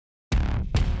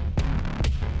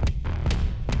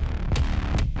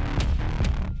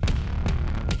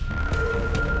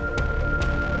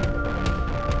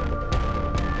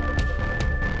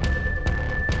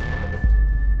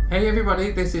Hey everybody,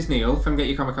 this is Neil from Get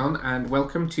Your Comic On, and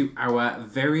welcome to our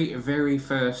very, very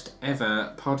first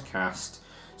ever podcast.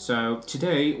 So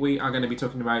today we are going to be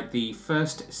talking about the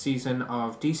first season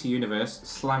of DC Universe /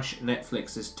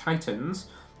 Netflix's Titans.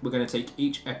 We're going to take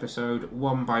each episode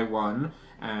one by one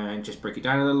and just break it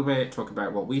down a little bit, talk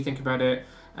about what we think about it,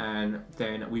 and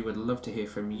then we would love to hear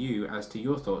from you as to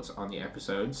your thoughts on the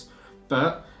episodes.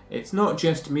 But it's not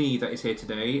just me that is here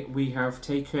today. We have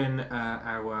taken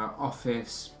our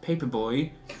office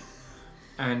paperboy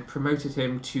and promoted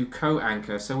him to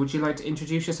co-anchor. So would you like to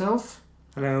introduce yourself?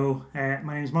 Hello,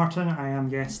 my name is Martin. I am,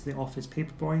 yes, the office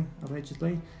paperboy,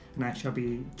 allegedly. And I shall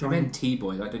be joining... I meant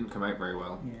T-boy. That didn't come out very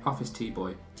well. Yeah. Office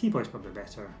T-boy. T-boy's probably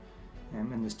better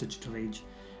in this digital age.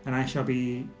 And I shall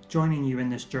be joining you in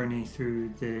this journey through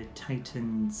the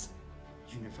Titans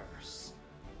universe.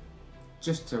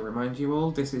 Just to remind you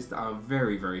all, this is our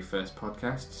very, very first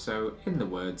podcast, so in the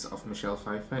words of Michelle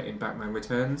Pfeiffer in Batman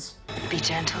Returns... Be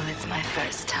gentle, it's my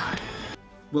first time.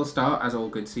 We'll start, as all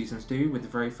good seasons do, with the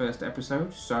very first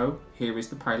episode, so here is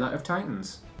the pilot of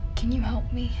Titans. Can you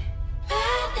help me?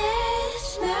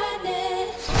 Madness,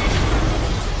 madness.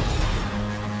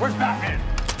 Where's Batman?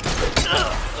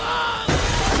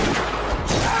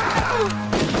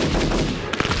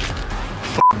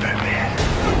 Fuck Batman.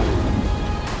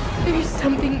 There's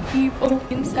something evil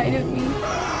inside of me.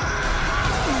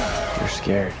 You're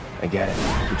scared. I get it.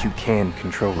 But you can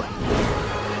control it.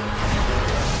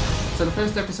 So the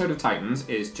first episode of Titans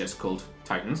is just called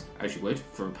Titans, as you would,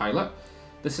 for a pilot.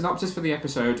 The synopsis for the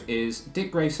episode is: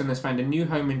 Dick Grayson has found a new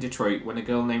home in Detroit when a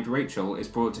girl named Rachel is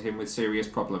brought to him with serious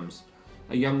problems.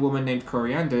 A young woman named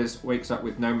Corianders wakes up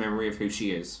with no memory of who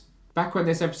she is. Back when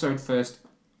this episode first,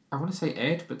 I want to say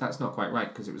aired, but that's not quite right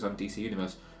because it was on DC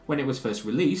Universe. When it was first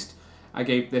released, I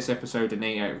gave this episode an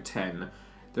 8 out of 10.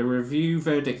 The review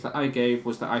verdict that I gave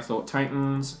was that I thought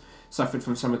Titans suffered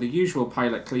from some of the usual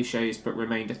pilot cliches but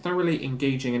remained a thoroughly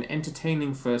engaging and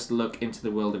entertaining first look into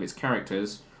the world of its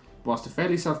characters. Whilst a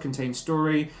fairly self-contained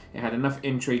story, it had enough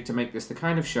intrigue to make this the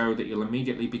kind of show that you'll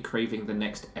immediately be craving the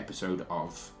next episode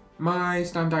of. My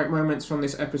standout moments from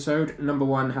this episode, number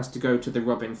one has to go to the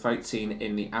Robin fight scene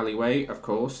in the alleyway, of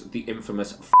course, the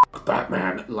infamous "F***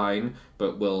 Batman" line,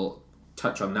 but we'll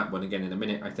touch on that one again in a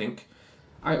minute, I think.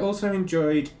 I also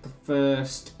enjoyed the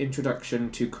first introduction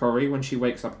to Corey when she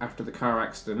wakes up after the car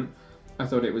accident. I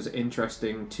thought it was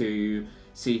interesting to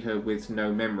see her with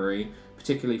no memory,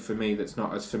 particularly for me that's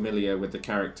not as familiar with the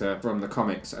character from the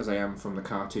comics as I am from the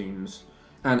cartoons.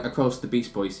 And of course the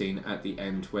Beast Boy scene at the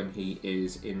end when he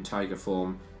is in tiger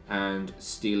form and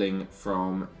stealing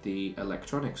from the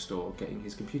electronics store, getting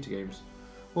his computer games.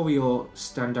 What were your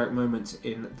standout moments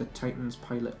in the Titans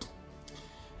pilot?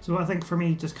 So I think for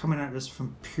me, just coming at this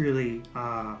from purely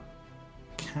a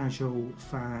casual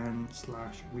fan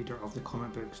 / reader of the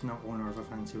comic books, not owner of a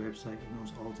fancy website who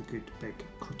knows all the good big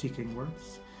critiquing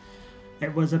words,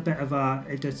 it was a bit of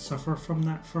it did suffer from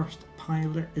that first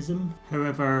pilotism.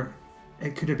 However,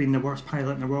 it could have been the worst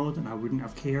pilot in the world and I wouldn't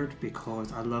have cared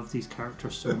because I love these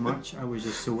characters so much. I was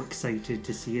just so excited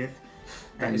to see it.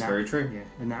 That is very true. Yeah,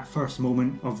 and that first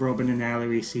moment of Robin in the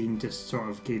alleyway scene just sort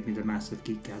of gave me the massive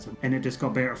geekgasm. And it just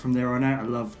got better from there on out. I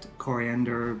loved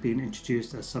Coriander being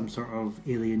introduced as some sort of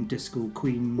alien disco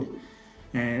queen.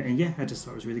 And yeah, I just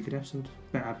thought it was a really good episode.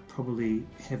 But I'm probably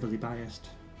heavily biased.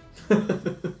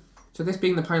 So this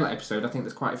being the pilot episode, I think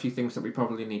there's quite a few things that we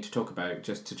probably need to talk about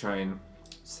just to try and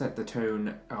set the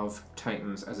tone of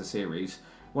Titans as a series.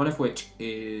 One of which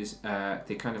is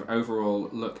the kind of overall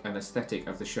look and aesthetic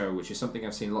of the show, which is something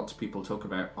I've seen lots of people talk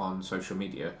about on social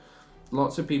media.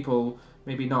 Lots of people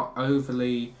maybe not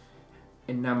overly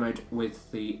enamoured with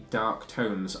the dark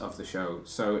tones of the show.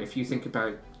 So if you think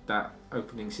about that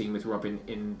opening scene with Robin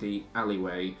in the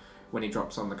alleyway when he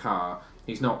drops on the car,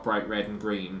 he's not bright red and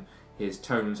green. His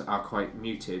tones are quite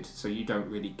muted, so you don't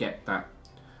really get that,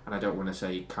 and I don't want to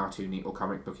say cartoony or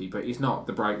comic booky, but he's not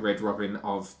the bright red Robin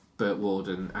of Burt Ward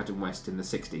and Adam West in the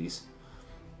 60s.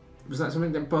 Was that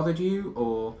something that bothered you,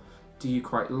 or do you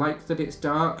quite like that it's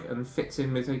dark and fits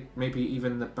in with maybe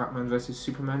even the Batman vs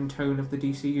Superman tone of the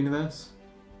DC universe?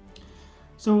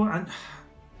 So I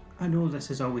know this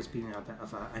has always been a bit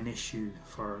of an issue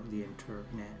for the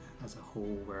internet as a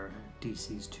whole, where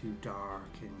DC's too dark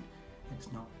and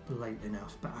it's not light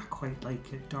enough, but I quite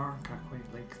like it dark. I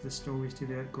quite like the stories to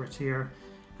be a bit grittier.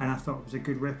 And I thought it was a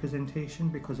good representation,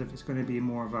 because if it's going to be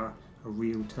more of a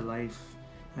real-to-life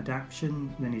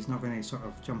adaptation, then he's not going to sort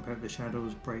of jump out the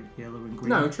shadows bright yellow and green.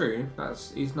 No, true.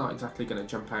 He's not exactly going to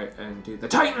jump out and do the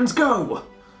Titans go!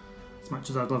 As much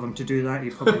as I'd love him to do that,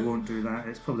 he probably won't do that.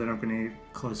 It's probably not going to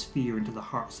cause fear into the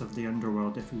hearts of the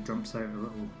underworld if he jumps out a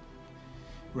little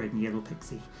red and yellow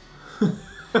pixie.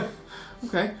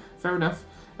 Okay, fair enough.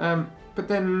 But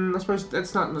then I suppose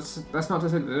that's not to say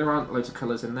that there aren't loads of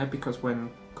colours in there, because when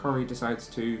Corey decides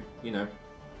to,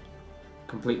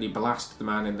 completely blast the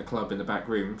man in the club in the back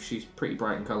room, she's pretty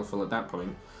bright and colourful at that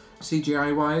point.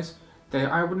 CGI-wise,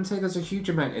 I wouldn't say there's a huge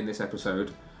amount in this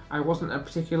episode. I wasn't a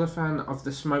particular fan of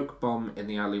the smoke bomb in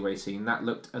the alleyway scene. That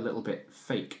looked a little bit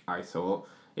fake, I thought.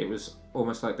 It was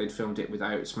almost like they'd filmed it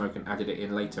without smoke and added it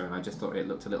in later, and I just thought it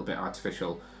looked a little bit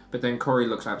artificial. But then Corey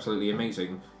looks absolutely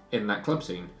amazing in that club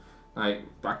scene. I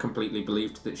completely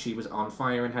believed that she was on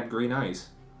fire and had green eyes.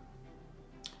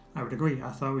 I would agree. I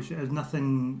thought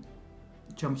nothing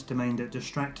jumps to mind that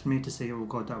distracted me to say, oh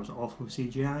god, that was awful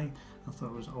CGI. I thought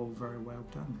it was all very well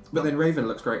done. But then Raven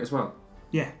looks great as well.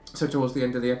 Yeah. So towards the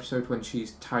end of the episode, when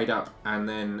she's tied up and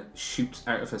then shoots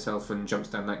out of herself and jumps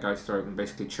down that guy's throat and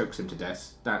basically chokes him to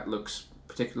death, that looks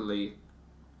particularly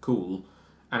cool.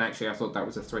 And actually I thought that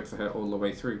was a thread for her all the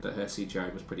way through, that her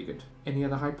CGI was pretty good. Any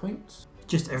other high points?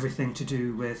 Just everything to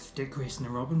do with Dick Grayson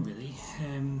and Robin, really.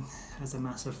 As a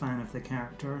massive fan of the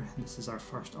character, this is our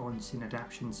first on-scene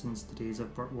adaptation since the days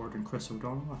of Burt Ward and Chris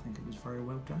O'Donnell. I think it was very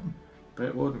well done.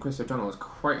 Burt Ward and Chris O'Donnell is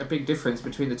quite a big difference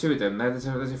between the two of them. There's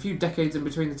a few decades in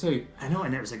between the two. I know,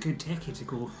 and it was a good decade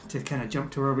ago to kind of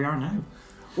jump to where we are now.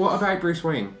 What about Bruce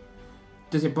Wayne?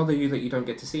 Does it bother you that you don't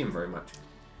get to see him very much?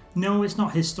 No, it's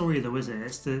not his story though, is it?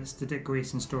 It's the Dick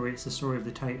Grayson story. It's the story of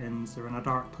the Titans. They're in a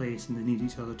dark place and they need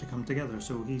each other to come together,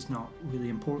 so he's not really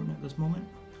important at this moment.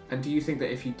 And do you think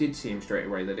that if you did see him straight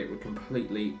away, that it would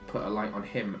completely put a light on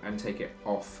him and take it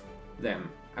off them?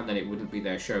 And then it wouldn't be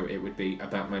their show, it would be a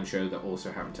Batman show that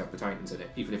also happened to have the Titans in it,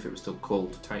 even if it was still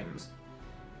called Titans.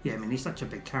 Yeah, I mean, he's such a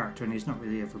big character and he's not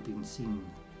really ever been seen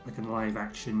like in a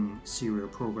live-action serial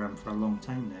program for a long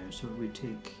time now, so it would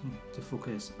take the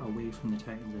focus away from the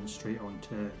Titans and straight on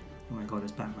to, oh my god,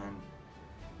 it's Batman.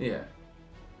 Yeah.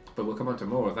 But we'll come on to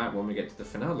more of that when we get to the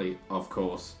finale, of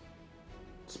course.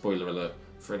 Spoiler alert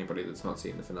for anybody that's not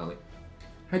seen the finale.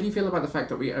 How do you feel about the fact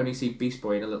that we only see Beast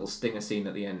Boy in a little stinger scene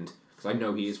at the end? Because I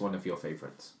know he is one of your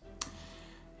favourites.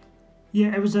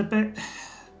 Yeah, it was a bit...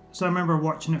 So I remember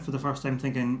watching it for the first time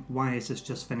thinking, why is this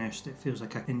just finished? It feels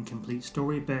like an incomplete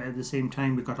story, but at the same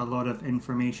time we got a lot of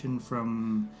information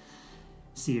from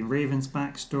seeing Raven's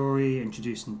backstory,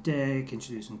 introducing Dick,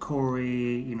 introducing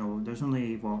Corey. There's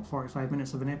only, 45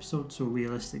 minutes of an episode, so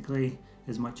realistically,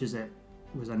 as much as it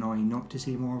was annoying not to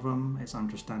see more of them, it's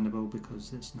understandable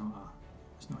because it's not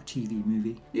a TV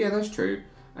movie. Yeah, that's true.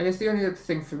 I guess the only other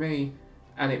thing for me,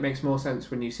 and it makes more sense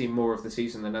when you see more of the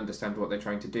season and understand what they're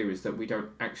trying to do, is that we don't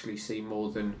actually see more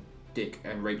than Dick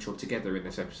and Rachel together in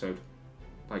this episode.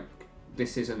 Like,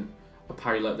 this isn't a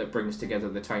pilot that brings together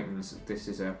the Titans. This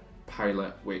is a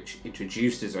pilot which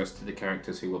introduces us to the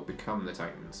characters who will become the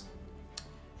Titans.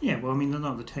 Yeah, well, I mean, they're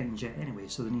not the Titans yet anyway,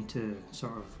 so they need to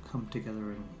sort of come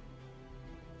together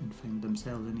and find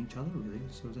themselves in each other, really.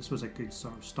 So this was a good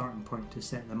sort of starting point to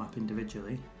set them up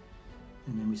individually.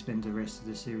 And then we spend the rest of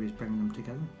the series bringing them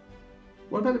together.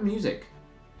 What about the music?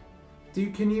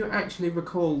 Can you actually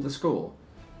recall the score?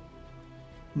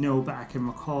 No, but I can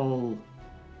recall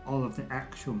all of the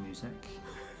actual music,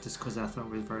 just because I thought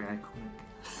it was very iconic.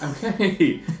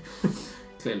 Okay.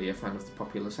 Clearly a fan of the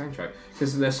popular soundtrack.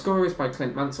 Because the score is by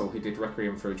Clint Mansell, who did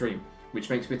Requiem for a Dream,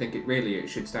 which makes me think it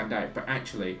should stand out. But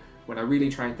actually, when I really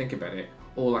try and think about it,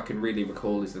 all I can really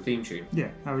recall is the theme tune.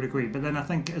 Yeah, I would agree. But then I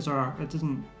think, is there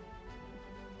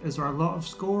a lot of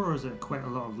score, or is it quite a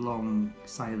lot of long,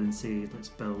 silencey, let's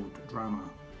build drama?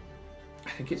 I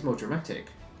think it's more dramatic.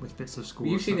 With bits of score.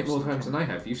 You've seen it more times than I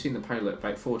have. You've seen the pilot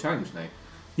about 4 times now.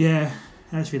 Yeah,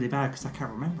 that's really bad because I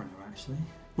can't remember now, actually.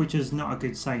 Which is not a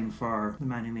good sign for the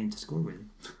man who made the score, really.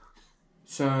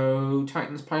 So,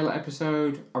 Titans pilot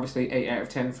episode, obviously 8 out of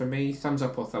 10 from me. Thumbs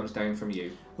up or thumbs down from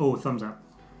you? Oh, thumbs up.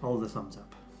 All the thumbs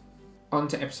up. On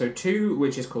to episode 2,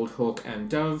 which is called Hawk and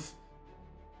Dove.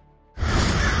 We're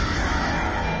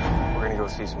gonna go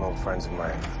see some old friends of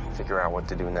mine, figure out what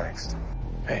to do next.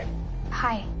 Hey.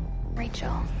 Hi,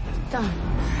 Rachel. Done.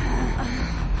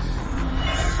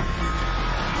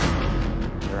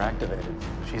 They're activated.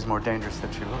 She's more dangerous than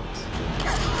she looks.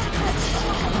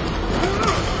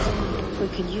 We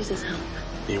could use his help.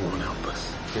 He won't help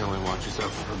us. He only watches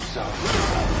out for himself.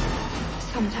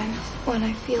 Sometimes when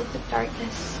I feel the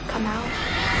darkness come out,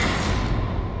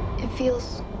 it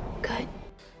feels good.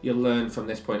 You'll learn from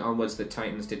this point onwards that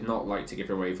Titans did not like to give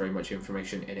away very much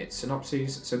information in its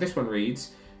synopses. So this one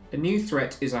reads, a new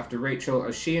threat is after Rachel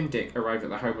as she and Dick arrive at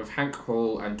the home of Hank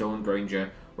Hall and Dawn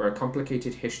Granger, where a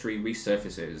complicated history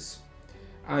resurfaces.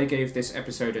 I gave this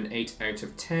episode an 8 out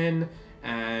of 10,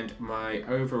 and my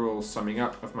overall summing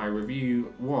up of my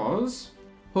review was...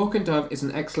 Hawk and Dove is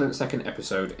an excellent second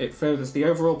episode. It furthers the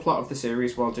overall plot of the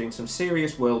series while doing some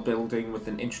serious world building with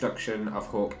an introduction of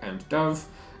Hawk and Dove.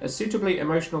 A suitably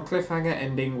emotional cliffhanger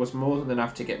ending was more than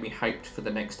enough to get me hyped for the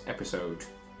next episode.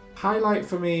 Highlight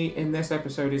for me in this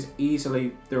episode is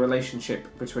easily the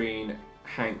relationship between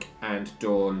Hank and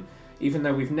Dawn. Even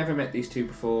though we've never met these two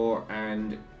before,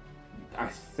 and I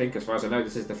think, as far as I know,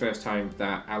 this is the first time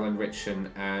that Alan Ritchson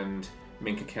and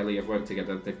Minka Kelly have worked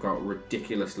together. They've got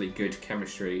ridiculously good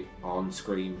chemistry on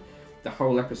screen. The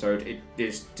whole episode, it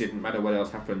just didn't matter what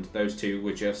else happened. Those two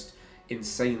were just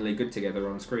insanely good together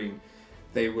on screen.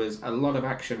 There was a lot of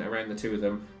action around the two of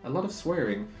them, a lot of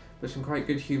swearing, but some quite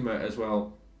good humour as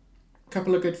well. A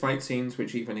couple of good fight scenes,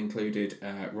 which even included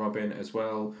Robin as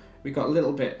well. We got a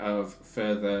little bit of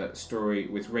further story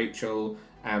with Rachel,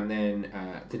 and then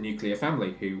the nuclear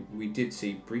family, who we did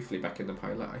see briefly back in the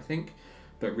pilot, I think,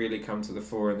 but really come to the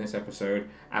fore in this episode.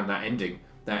 And that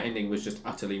ending was just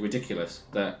utterly ridiculous.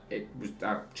 That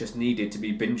just needed to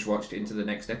be binge watched into the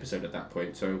next episode at that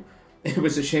point. So it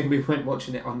was a shame we weren't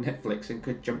watching it on Netflix and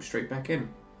could jump straight back in.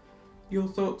 Your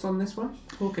thoughts on this one,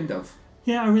 Hawk and Dove?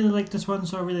 Yeah, I really liked this one,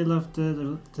 so I really loved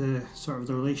the sort of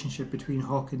the relationship between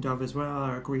Hawk and Dove as well.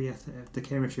 I agree, the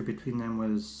chemistry between them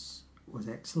was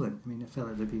excellent. I mean, I felt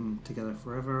like they've been together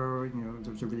forever. You know,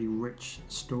 there was a really rich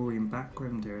story and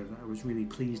background there that I was really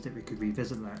pleased that we could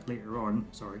revisit that later on.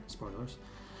 Sorry, spoilers.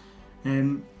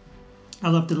 I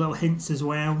loved the little hints as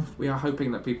well. We are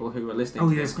hoping that people who are listening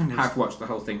to this have watched the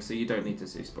whole thing, so you don't need to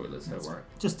see spoilers, don't worry.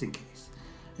 Just in case.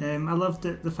 I loved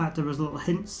the fact there was little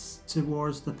hints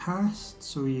towards the past,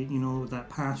 so you know that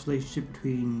past relationship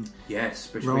between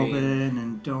Robin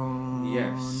and Dawn,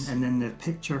 and then the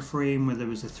picture frame where there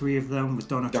was the three of them with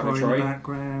Donna Troy in the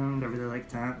background. I really liked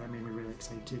that. That made me really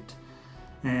excited.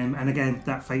 And again,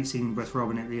 that fight scene with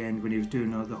Robin at the end when he was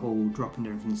doing the whole dropping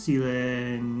down from the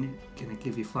ceiling, kind of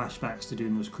give you flashbacks to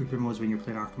doing those creeper modes when you're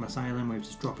playing Arkham Asylum, where he was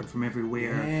just dropping from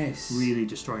everywhere, really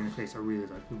destroying the place. I really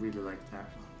liked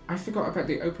that. I forgot about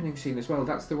the opening scene as well.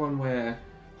 That's the one where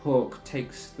Hawk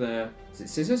takes the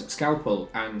scalpel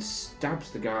and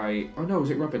stabs the guy. Oh no, is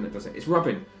it Robin that does it? It's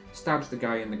Robin stabs the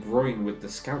guy in the groin with the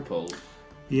scalpel.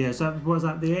 Yeah, was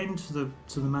that the end? So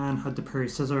the man had the pair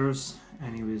of scissors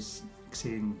and he was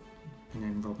saying, and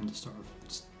then Robin just sort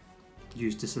of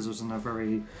used the scissors in a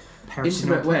very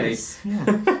personal intimate way.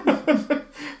 Yeah.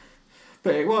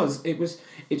 But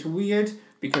it's weird.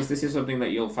 Because this is something that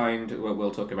you'll find,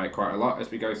 we'll talk about quite a lot as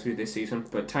we go through this season,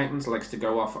 but Titans likes to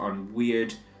go off on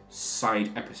weird side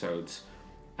episodes.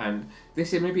 And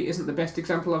this maybe isn't the best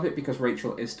example of it because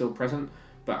Rachel is still present,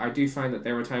 but I do find that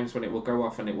there are times when it will go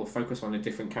off and it will focus on a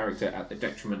different character at the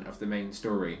detriment of the main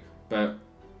story. But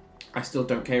I still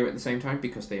don't care at the same time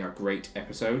because they are great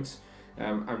episodes.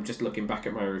 I'm just looking back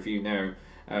at my review now.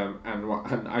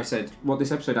 And I said what this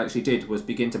episode actually did was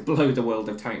begin to blow the world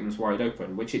of Titans wide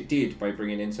open, which it did by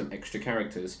bringing in some extra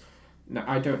characters. Now,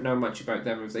 I don't know much about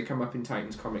them. Have they come up in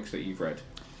Titans comics that you've read?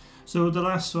 So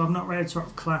I've not read sort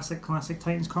of classic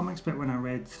Titans comics, but when I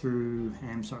read through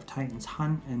sort of Titans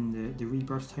Hunt and the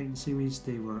Rebirth Titans series,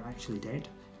 they were actually dead.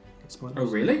 Spoilers. Oh,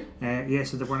 really? Yeah,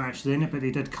 so they weren't actually in it, but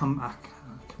they did come back.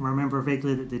 I can remember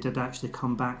vaguely that they did actually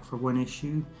come back for one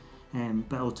issue.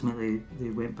 But ultimately,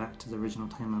 they went back to the original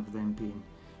time of them being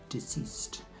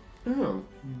deceased. Oh.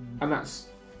 And that's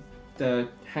the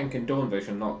Hank and Dawn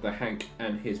version, not the Hank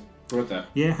and his brother.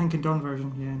 Yeah, Hank and Dawn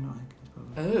version. Yeah, not Hank and his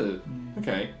brother. Oh, yeah.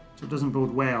 Okay. So it doesn't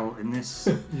bode well in this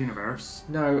universe.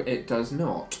 No, it does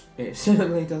not. It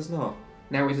certainly does not.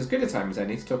 Now is as good a time as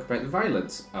any to talk about the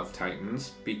violence of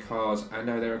Titans, because I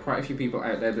know there are quite a few people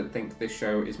out there that think this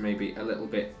show is maybe a little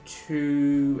bit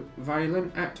too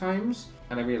violent at times.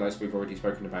 And I realise we've already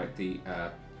spoken about the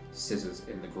scissors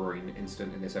in the groin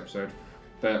incident in this episode.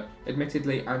 But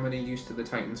admittedly, I'm only used to the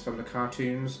Titans from the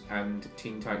cartoons and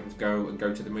Teen Titans Go and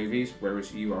Go to the movies,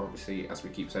 whereas you are obviously, as we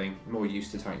keep saying, more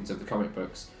used to Titans of the comic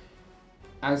books.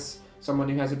 As someone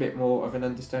who has a bit more of an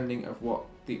understanding of what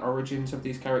the origins of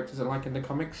these characters are like in the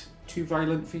comics, too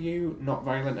violent for you? Not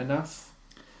violent enough?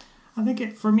 I think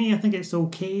it's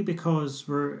okay because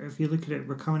if you look at it,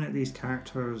 we're coming at these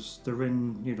characters. They're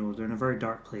in a very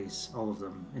dark place, all of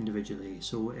them individually.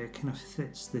 So it kind of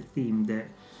fits the theme that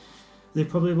they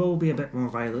probably will be a bit more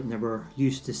violent than we're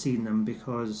used to seeing them,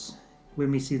 because when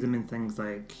we see them in things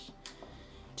like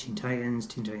Teen Titans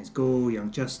Go, Young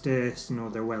Justice,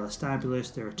 they're well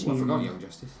established. They're a team. I forgot Young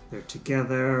Justice. They're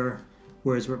together.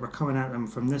 Whereas we're coming at them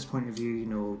from this point of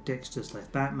view, Dick's just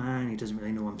left Batman, he doesn't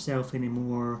really know himself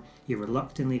anymore, he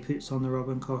reluctantly puts on the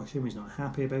Robin costume, he's not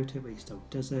happy about it, but he still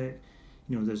does it.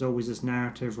 there's always this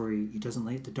narrative where he doesn't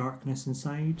like the darkness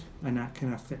inside, and that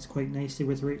kind of fits quite nicely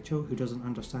with Rachel, who doesn't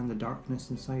understand the darkness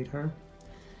inside her.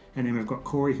 And then we've got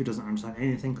Corey, who doesn't understand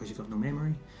anything because she's got no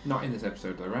memory. Not in this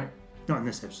episode, though, right? Not in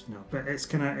this episode, no. But it's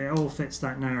it all fits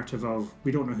that narrative of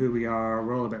we don't know who we are,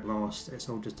 we're all a bit lost. It's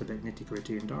all just a bit nitty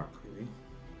gritty and dark, really.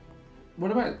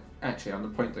 What about, actually, on the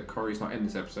point that Corey's not in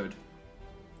this episode,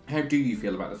 how do you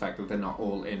feel about the fact that they're not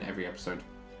all in every episode?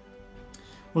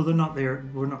 Well, they're not there.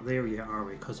 We're not there yet, are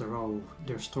we? Because their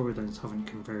storylines haven't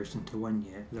converged into one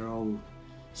yet. They're all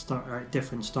at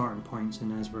different starting points,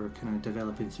 and as we're kind of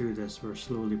developing through this, we're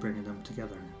slowly bringing them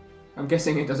together. I'm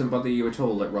guessing it doesn't bother you at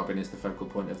all that Robin is the focal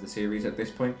point of the series at this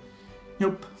point?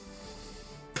 Nope.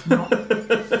 No.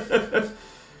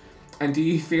 And do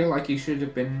you feel like he should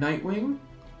have been Nightwing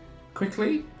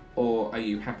quickly, or are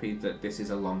you happy that this is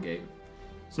a long game?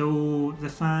 So the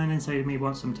fan inside of me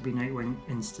wants him to be Nightwing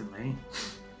instantly,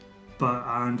 but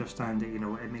I understand that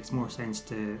it makes more sense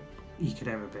to eke it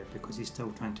out a bit because he's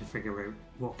still trying to figure out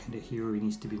what kind of hero he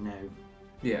needs to be now.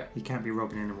 Yeah. He can't be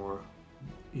Robin anymore.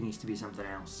 He needs to be something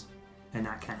else, and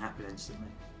that can't happen instantly.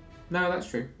 No, that's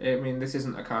true. I mean, this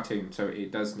isn't a cartoon, so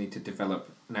it does need to develop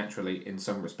naturally in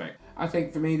some respect. I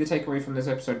think for me, the takeaway from this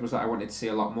episode was that I wanted to see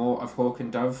a lot more of Hawk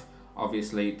and Dove.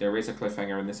 Obviously, there is a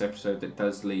cliffhanger in this episode that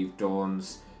does leave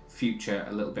Dawn's future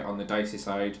a little bit on the dicey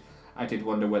side. I did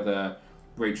wonder whether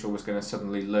Rachel was going to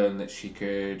suddenly learn that she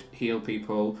could heal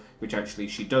people, which actually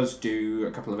she does do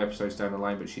a couple of episodes down the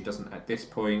line, but she doesn't at this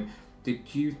point. Did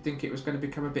you think it was going to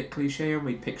become a bit cliche and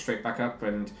we'd pick straight back up,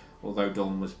 and although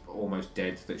Dawn was almost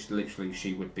dead, that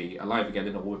she would be alive again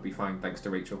and all would be fine thanks to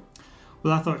Rachel?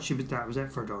 Well, I thought that was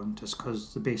it for Dawn, just because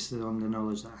based on the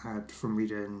knowledge that I had from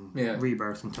reading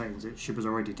Rebirth and Titans, that she was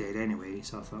already dead anyway,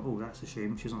 so I thought, oh, that's a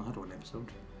shame, she's only had one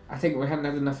episode. I think we hadn't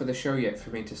had enough of the show yet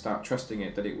for me to start trusting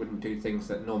it, that it wouldn't do things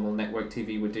that normal network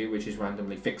TV would do, which is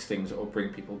randomly fix things or bring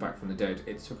people back from the dead.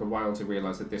 It took a while to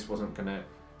realise that this wasn't going to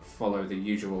follow the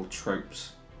usual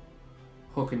tropes.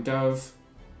 Hawk and Dove,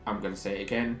 I'm going to say it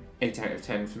again, 8 out of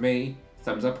 10 for me.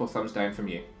 Thumbs up or thumbs down from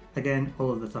you? Again,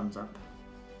 all of the thumbs up.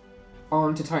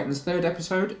 On to Titan's third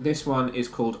episode. This one is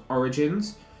called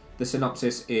Origins. The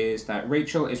synopsis is that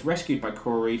Rachel is rescued by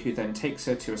Corey, who then takes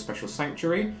her to a special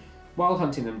sanctuary. While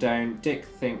hunting them down, Dick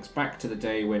thinks back to the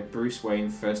day when Bruce Wayne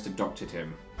first adopted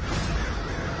him.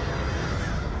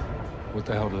 What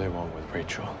the hell do they want with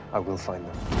Rachel? I will find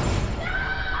them.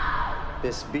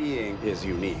 This being is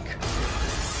unique.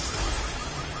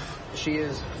 She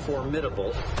is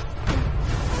formidable.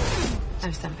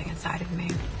 There's something inside of me.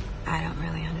 I don't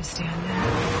really understand it.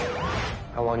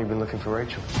 How long you been looking for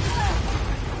Rachel?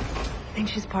 I think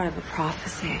she's part of a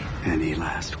prophecy. Any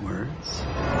last words?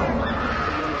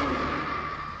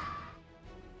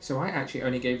 So I actually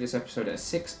only gave this episode a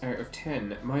 6 out of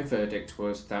 10. My verdict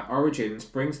was that Origins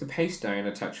brings the pace down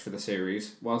a touch for the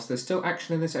series. Whilst there's still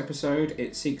action in this episode,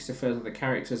 it seeks to further the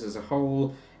characters as a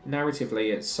whole.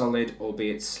 Narratively, it's solid,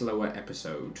 albeit slower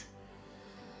episode.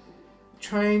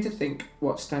 Trying to think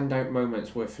what standout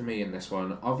moments were for me in this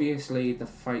one. Obviously, the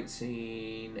fight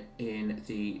scene in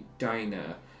the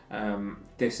diner.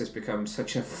 This has become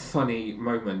such a funny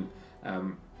moment.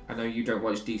 I know you don't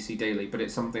watch DC Daily, but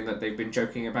it's something that they've been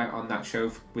joking about on that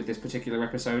show with this particular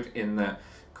episode, in that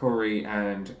Corey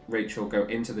and Rachel go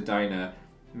into the diner,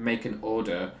 make an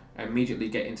order, immediately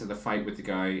get into the fight with the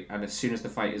guy, and as soon as the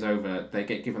fight is over, they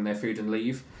get given their food and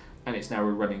leave. And it's now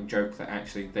a running joke that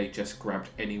actually they just grabbed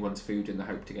anyone's food in the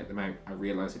hope to get them out. I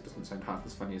realise it doesn't sound half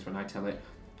as funny as when I tell it.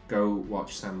 Go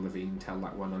watch Sam Levine tell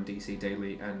that one on DC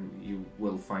Daily, and you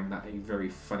will find that a very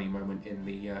funny moment in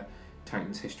the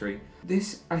Titans history.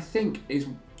 This, I think, is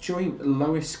joint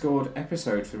lowest scored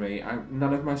episode for me.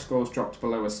 None of my scores dropped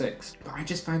below a 6, but I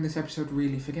just found this episode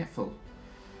really forgetful.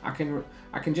 I can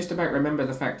just about remember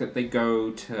the fact that they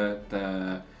go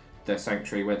to the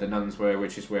sanctuary where the nuns were,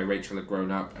 which is where Rachel had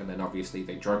grown up, and then obviously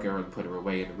they drug her and put her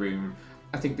away in a room.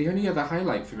 I think the only other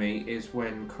highlight for me is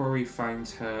when Corey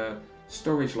finds her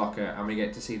storage locker and we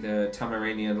get to see the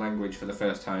Tamaranian language for the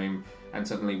first time, and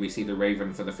suddenly we see the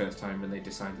Raven for the first time, and they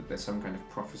decide that there's some kind of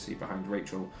prophecy behind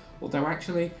Rachel. Although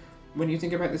actually, when you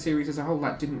think about the series as a whole,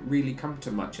 that didn't really come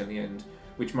to much in the end,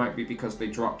 which might be because they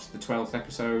dropped the 12th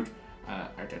episode.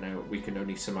 I don't know, we can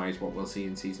only surmise what we'll see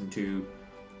in Season 2.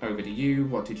 Over to you,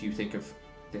 what did you think of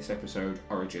this episode,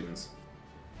 Origins?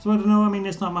 So I don't know, I mean,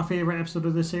 it's not my favourite episode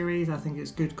of the series. I think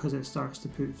it's good because it starts to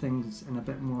put things in a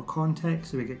bit more context,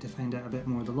 so we get to find out a bit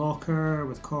more of the locker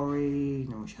with Corey.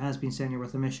 She has been sent here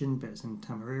with a mission, but it's in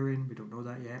Tamariran, we don't know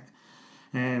that yet.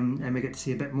 And we get to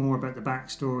see a bit more about the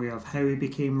backstory of how he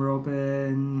became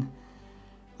Robin.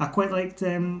 I quite liked.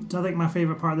 I think my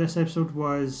favourite part of this episode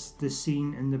was the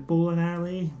scene in the bowling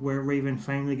alley where Raven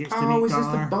finally gets to meet Oh, is Gar.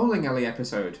 this the bowling alley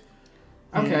episode?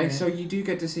 Okay, Yeah. so you do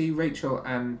get to see Rachel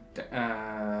and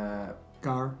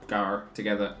Gar.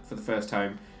 together for the first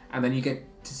time, and then you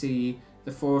get to see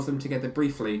the four of them together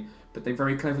briefly, but they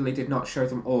very cleverly did not show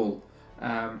them all,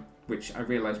 which I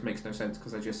realise makes no sense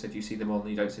because I just said you see them all and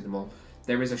you don't see them all.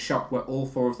 There is a shot where all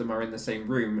four of them are in the same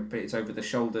room, but it's over the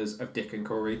shoulders of Dick and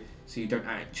Corey, so you don't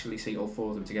actually see all four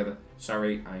of them together.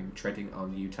 Sorry, I'm treading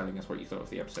on you telling us what you thought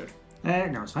of the episode.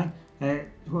 No, it's fine.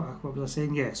 What was I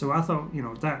saying? Yeah, so I thought,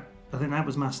 I think that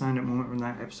was my standout moment from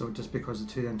that episode, just because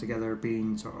the two of them together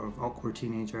being sort of awkward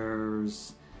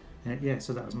teenagers.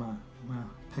 So that was my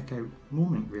pick out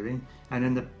moment, really. And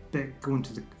then the bit going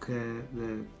to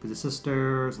with the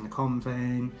sisters and the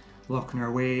convent, locking her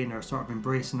away, and her sort of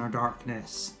embracing her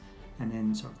darkness, and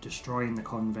then sort of destroying the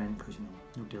convent because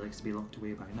nobody likes to be locked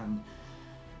away by nun.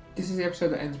 This is the episode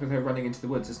that ends with her running into the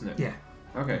woods, isn't it? Yeah.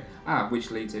 Okay. Which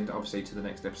leads into obviously to the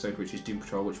next episode, which is Doom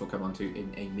Patrol, which we'll come on to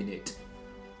in a minute.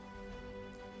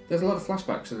 There's a lot of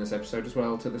flashbacks in this episode as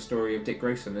well to the story of Dick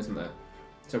Grayson, isn't there?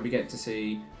 So we get to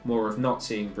see more of not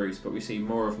seeing Bruce, but we see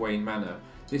more of Wayne Manor.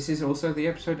 This is also the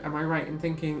episode, am I right in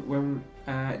thinking, when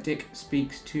Dick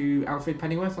speaks to Alfred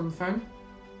Pennyworth on the phone?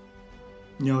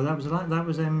 No, that was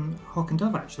Hawk and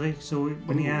Dove, actually. So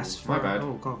when he asks for... my bad.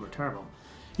 Oh, God, we're terrible.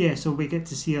 Yeah, so we get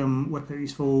to see him whip out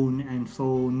his phone and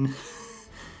phone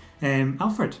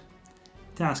Alfred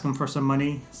to ask him for some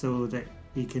money so that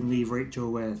he can leave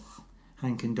Rachel with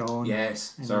Hank and Dawn.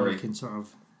 Yes, and sorry. He can sort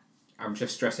of... I'm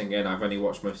just stressing again, I've only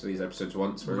watched most of these episodes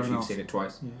once, whereas you've seen it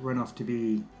twice. Yeah, run off to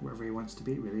be whatever he wants to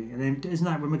be, really. And then isn't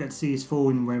that when we get to see his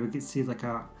phone, where we get to see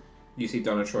You see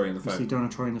Donna Troy on the phone. You see Donna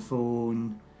Troy on the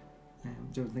phone.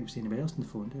 Don't think we see anybody else on the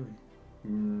phone, do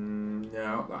we?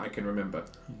 No, that I can remember.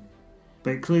 Yeah.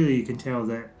 But clearly you can tell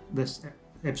that this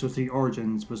episode 3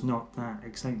 Origins was not that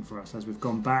exciting for us, as we've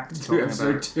gone back to talking episode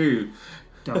about 2.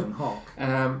 Dove and Hawk.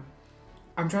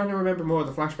 I'm trying to remember more of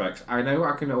the flashbacks. I know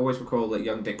I can always recall that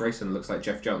young Dick Grayson looks like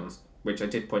Jeff Johns, which I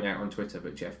did point out on Twitter,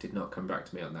 but Jeff did not come back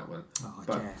to me on that one. Oh,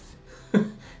 but Jeff.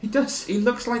 He does. He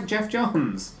looks like Jeff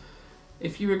Johns.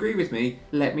 If you agree with me,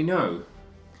 let me know.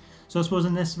 So I suppose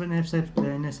in this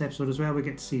episode as well, we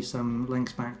get to see some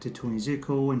links back to Tony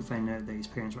Zuko and find out that his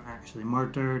parents were actually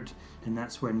murdered, and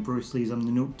that's when Bruce leaves him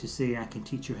the note to say, "I can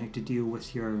teach you how to deal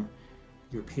with your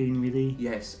pain," really.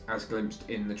 Yes, as glimpsed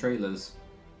in the trailers.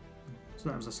 So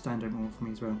that was a standout moment for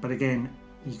me as well. But again,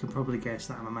 you can probably guess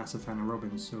that I'm a massive fan of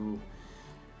Robin, so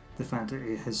the fact that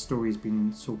his story's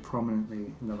been so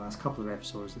prominently in the last couple of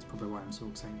episodes is probably why I'm so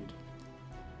excited.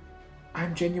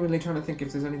 I'm genuinely trying to think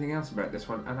if there's anything else about this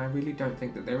one, and I really don't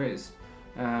think that there is.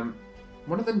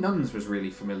 One of the nuns was really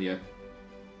familiar.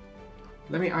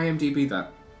 Let me IMDb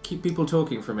that. Keep people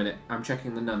talking for a minute. I'm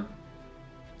checking the nun.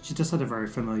 She just had a very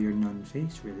familiar nun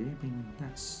face, really. I mean,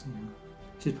 that's,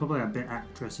 she's probably a bit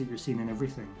actress that you're seeing in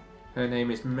everything. Her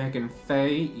name is Megan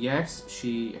Faye. Yes,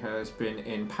 she has been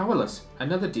in Powerless,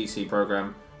 another DC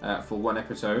program, for 1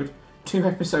 episode. 2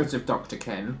 episodes of Dr.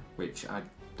 Ken, which I've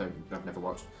never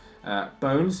watched.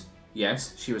 Bones.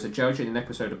 Yes, she was a judge in an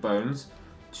episode of Bones.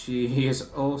 She is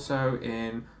also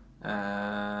in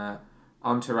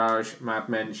Entourage, Mad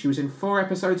Men. She was in 4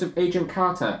 episodes of Agent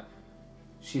Carter.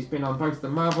 She's been on both the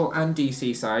Marvel and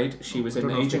DC side. She was in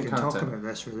Agent Carter. Talk about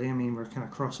this, really. I mean, we're kind of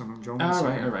cross on John. All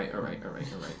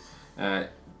right.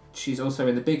 She's also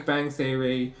in The Big Bang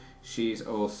Theory. She's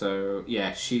also...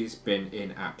 Yeah, she's been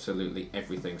in absolutely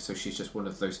everything. So she's just one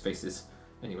of those faces.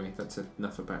 Anyway, that's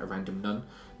enough about a random nun.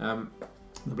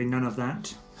 There'll be none of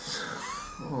that.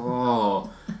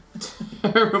 Oh,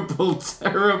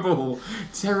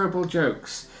 terrible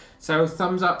jokes. So,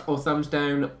 thumbs up or thumbs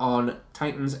down on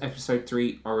Titans Episode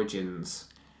 3 Origins?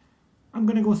 I'm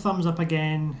going to go thumbs up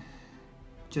again,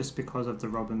 just because of the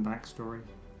Robin backstory.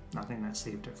 I think that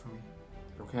saved it for me.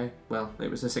 Okay, well, it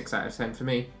was a 6 out of 10 for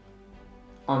me.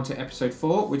 On to Episode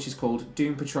 4, which is called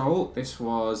Doom Patrol. This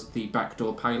was the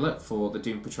backdoor pilot for the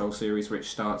Doom Patrol series, which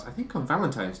starts, I think, on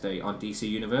Valentine's Day on DC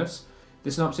Universe.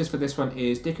 The synopsis for this one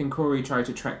is Dick and Corey try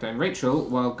to track down Rachel,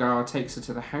 while Gar takes her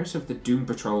to the house of the Doom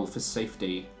Patrol for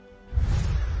safety.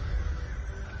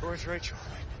 Where's Rachel?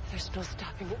 There's no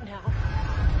stopping it now.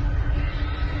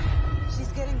 She's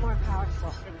getting more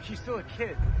powerful. Yeah, but she's still a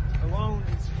kid. Alone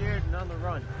and scared and on the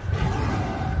run.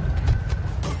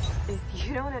 If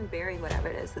you don't unbury whatever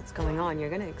it is that's going on, you're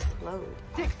gonna explode.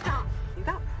 Dick, stop! You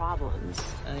got problems.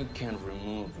 I can't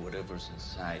remove whatever's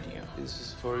inside you. This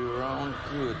is for your own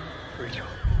good. Rachel,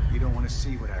 you don't want to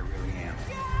see what I really am.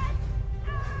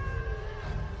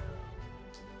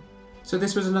 So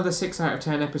this was another 6 out of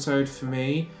 10 episode for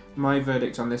me. My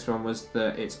verdict on this one was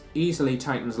that it's easily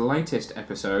Titan's lightest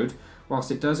episode.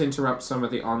 Whilst it does interrupt some of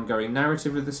the ongoing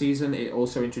narrative of the season, it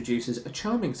also introduces a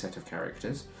charming set of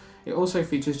characters. It also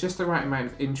features just the right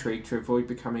amount of intrigue to avoid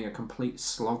becoming a complete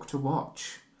slog to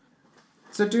watch.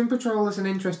 So Doom Patrol is an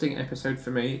interesting episode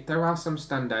for me. There are some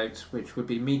standouts, which would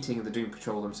be meeting the Doom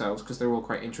Patrol themselves, because they're all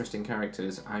quite interesting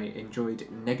characters. I enjoyed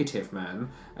Negative Man,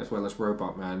 as well as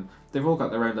Robot Man. They've all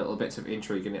got their own little bits of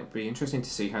intrigue, and it'll be interesting to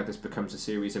see how this becomes a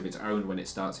series of its own when it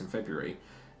starts in February.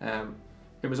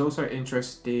 It was also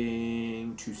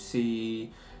interesting to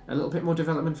see a little bit more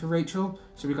development for Rachel.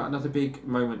 So we got another big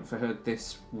moment for her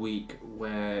this week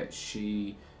where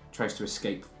she tries to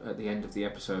escape at the end of the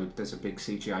episode. There's a big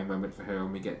CGI moment for her,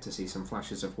 and we get to see some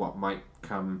flashes of what might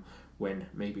come when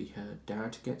maybe her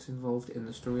dad gets involved in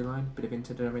the storyline. Bit of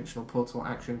interdimensional portal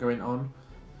action going on.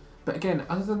 But again,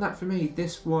 other than that, for me,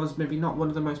 this was maybe not one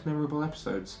of the most memorable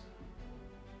episodes.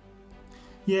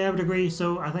 Yeah, I would agree.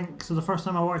 So I think the first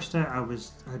time I watched it, I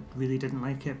really didn't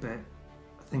like it, but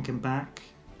thinking back,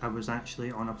 I was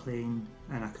actually on a plane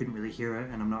and I couldn't really hear it,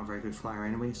 and I'm not a very good flyer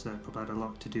anyway, so that probably had a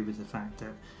lot to do with the fact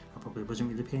that I probably wasn't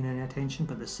really paying any attention.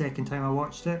 But the second time I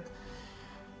watched it,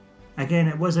 again,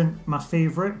 it wasn't my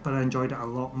favourite, but I enjoyed it a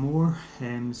lot more.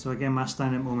 So again, my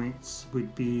standout moments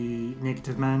would be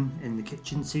Negative Man in the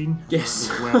kitchen scene. Yes.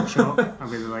 It was well shot. I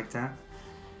really liked that.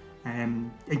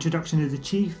 Introduction of the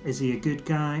Chief. Is he a good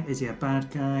guy? Is he a bad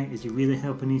guy? Is he really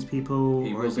helping these people?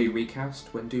 He will be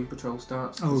recast when Doom Patrol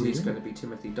starts, because he's going to be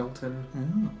Timothy Dalton.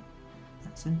 Oh,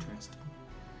 that's interesting.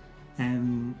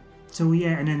 So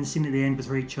yeah, and then the scene at the end with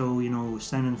Rachel,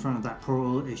 standing in front of that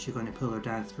portal. Is she going to pull her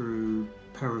dad through?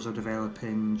 Powers are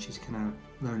developing. She's kind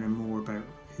of learning more about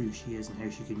who she is and how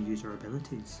she can use her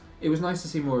abilities. It was nice to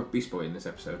see more of Beast Boy in this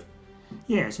episode.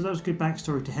 Yeah, so that was a good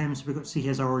backstory to him. So we got to see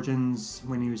his origins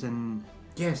when he was in...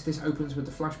 Yes, this opens with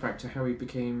the flashback to how he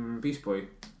became Beast Boy.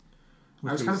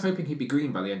 I was his... kind of hoping he'd be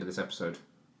green by the end of this episode.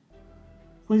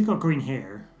 Well, he's got green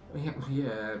hair.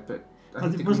 Yeah, but...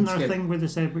 Wasn't there a thing where they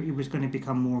said he was going to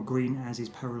become more green as his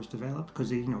powers developed? Because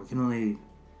he can only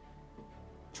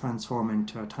transform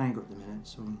into a tiger at the minute.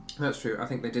 So that's true. I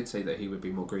think they did say that he would be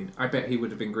more green. I bet he would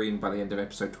have been green by the end of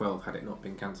episode 12 had it not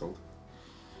been cancelled.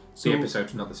 The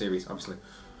episode, not the series, obviously.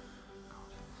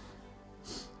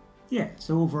 Yeah,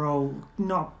 so overall,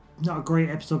 not a great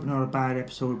episode, but not a bad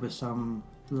episode, with some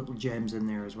little gems in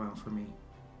there as well for me.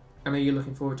 And are you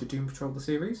looking forward to Doom Patrol the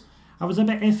series? I was a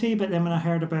bit iffy, but then when I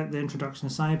heard about the introduction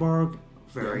of Cyborg,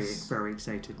 very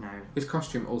excited now. His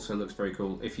costume also looks very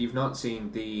cool. If you've not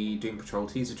seen the Doom Patrol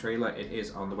teaser trailer, it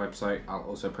is on the website. I'll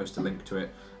also post a link to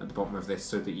it at the bottom of this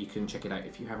so that you can check it out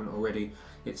if you haven't already.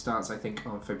 It starts, I think,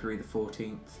 on February the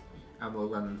 14th and will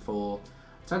run for...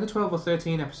 It's either 12 or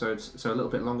 13 episodes, so a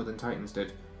little bit longer than Titans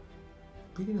did.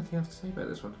 Really nothing else to say about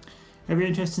this one. It'll be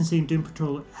interesting seeing Doom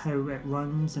Patrol, how it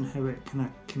runs and how it kind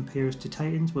of compares to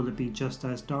Titans. Will it be just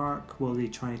as dark? Will they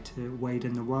try to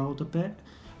widen the world a bit?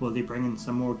 Will they bring in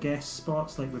some more guest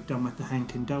spots like we've done with the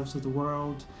Hank and Doves of the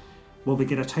world? Will we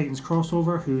get a Titans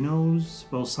crossover? Who knows?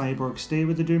 Will Cyborg stay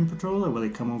with the Doom Patrol, or will he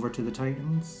come over to the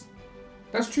Titans?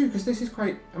 That's true, because this is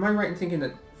quite... Am I right in thinking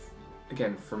that,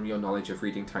 again, from your knowledge of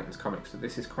reading Titans comics, that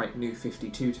this is quite New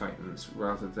 52 Titans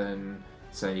rather than,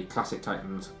 say, Classic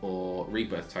Titans or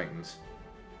Rebirth Titans?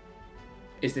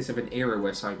 Is this of an era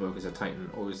where Cyborg is a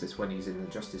Titan, or is this when he's in the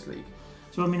Justice League?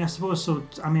 So, I suppose so.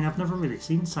 I've never really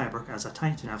seen Cyborg as a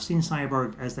Titan. I've seen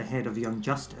Cyborg as the head of Young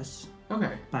Justice.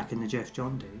 Okay. Back in the Jeff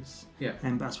John days. Yeah.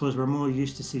 But I suppose we're more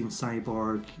used to seeing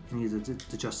Cyborg in either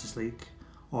the Justice League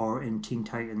or in Teen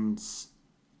Titans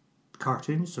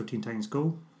cartoons, so Teen Titans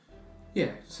Go.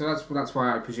 Yeah, so that's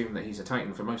why I presume that he's a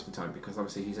Titan for most of the time, because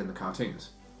obviously he's in the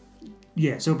cartoons.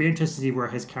 Yeah, so it'll be interesting to see where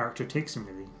his character takes him,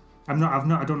 really. I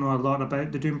don't know a lot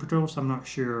about the Doom Patrol, so I'm not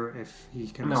sure if he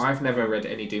can... No, I've never read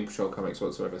any Doom Patrol comics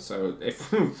whatsoever, so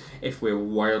if we're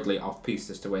wildly off-piste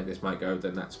as to where this might go,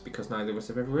 then that's because neither of us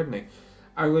have ever read any.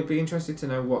 I would be interested to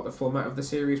know what the format of the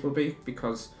series will be,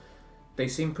 because they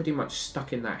seem pretty much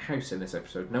stuck in that house in this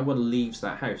episode. No one leaves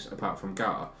that house apart from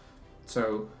Gar,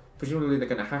 so presumably they're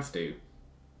going to have to.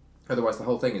 Otherwise the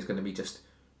whole thing is going to be just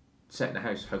set in a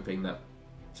house hoping that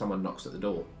someone knocks at the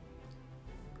door.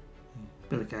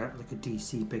 Like a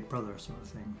DC Big Brother sort of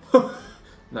thing.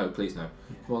 No, please no.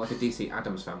 Yeah. More like a DC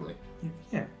Addams Family.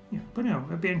 Yeah. But no,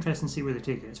 it'd be interesting to see where they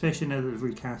take it, especially now that they've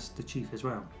recast the Chief as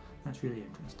well. That's really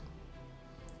interesting.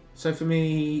 So for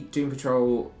me, Doom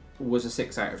Patrol was a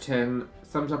 6 out of 10.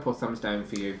 Thumbs up or thumbs down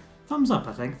for you? Thumbs up,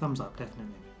 I think. Thumbs up,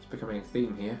 definitely. It's becoming a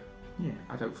theme here. Yeah.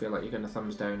 I don't feel like you're going to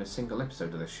thumbs down a single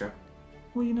episode of this show.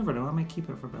 Well, you never know. I might keep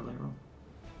it for a bit later on.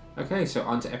 Okay, so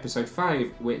on to episode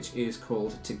 5, which is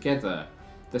called Together.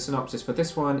 The synopsis for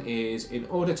this one is, in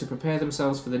order to prepare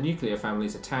themselves for the nuclear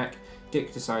family's attack,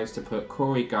 Dick decides to put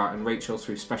Corey, Gar and Rachel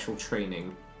through special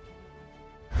training.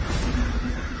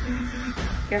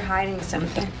 You're hiding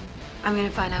something. I'm gonna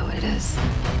find out what it is.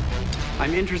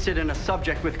 I'm interested in a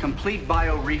subject with complete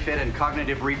bio-refit and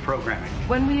cognitive reprogramming.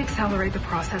 When we accelerate the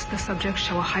process, the subjects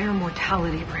show a higher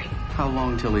mortality rate. How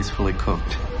long till he's fully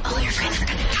cooked? All your friends are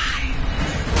gonna die.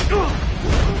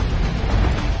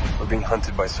 We're being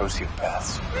hunted by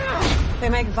sociopaths. They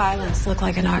make violence look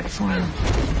like an art form.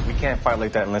 We can't fight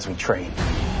like that unless we train.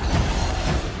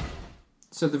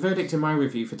 So the verdict in my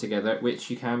review for Together, which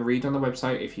you can read on the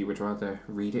website if you would rather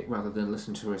read it rather than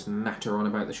listen to us natter on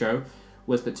about the show,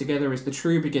 was that Together is the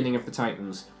true beginning of the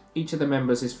Titans. Each of the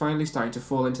members is finally starting to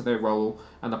fall into their role,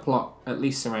 and the plot, at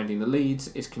least surrounding the leads,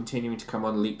 is continuing to come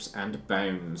on leaps and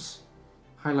bounds.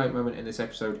 Highlight moment in this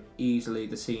episode, easily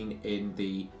the scene in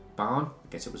the barn, I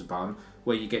guess it was a barn,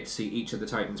 where you get to see each of the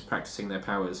Titans practicing their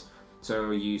powers.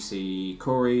 So you see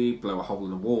Corey blow a hole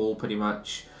in the wall, pretty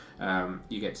much.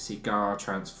 You get to see Gar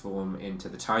transform into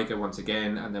the tiger once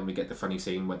again, and then we get the funny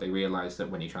scene where they realise that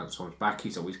when he transforms back,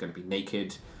 he's always going to be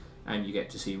naked. And you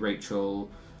get to see Rachel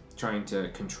trying to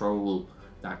control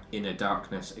that inner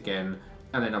darkness again,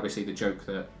 and then obviously the joke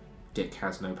that Dick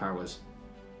has no powers.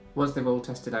 Once they've all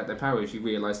tested out their powers, you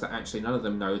realise that actually none of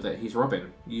them know that he's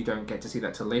Robin. You don't get to see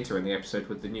that till later in the episode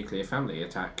with the nuclear family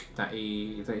attack that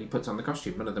he puts on the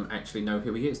costume. None of them actually know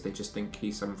who he is. They just think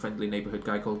he's some friendly neighbourhood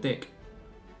guy called Dick.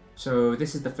 So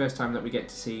this is the first time that we get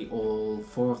to see all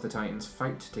 4 of the Titans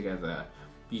fight together.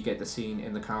 You get the scene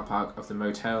in the car park of the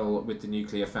motel with the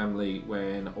nuclear family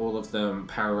when all of them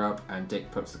power up and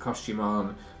Dick puts the costume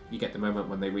on. You get the moment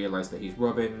when they realise that he's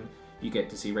Robin. You get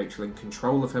to see Rachel in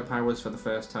control of her powers for the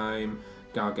first time.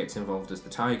 Gar gets involved as the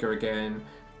tiger again.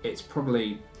 It's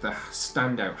probably the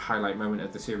standout highlight moment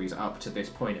of the series up to this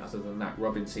point, other than that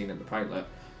Robin scene in the pilot.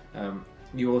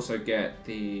 You also get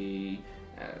the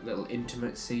little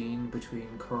intimate scene between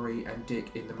Corey and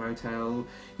Dick in the motel.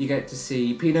 You get to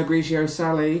see Pinot Grigio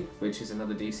Sally, which is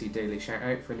another DC Daily shout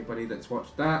out for anybody that's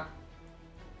watched that.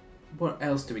 What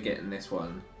else do we get in this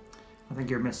one? I think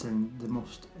you're missing the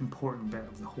most important bit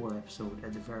of the whole episode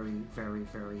at the very, very,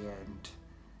 very end.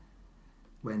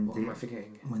 What am I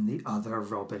forgetting? When the other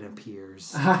Robin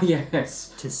appears. Ah,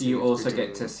 yes. You also the day.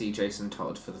 get to see Jason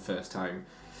Todd for the first time.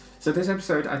 So this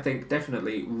episode, I think,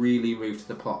 definitely really moved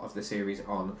the plot of the series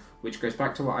on, which goes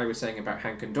back to what I was saying about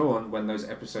Hank and Dawn when those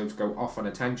episodes go off on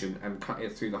a tangent and cut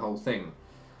it through the whole thing.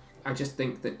 I just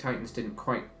think that Titans didn't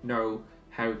quite know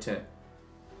how to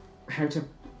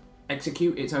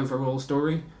execute its overall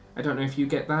story. I don't know if you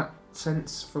get that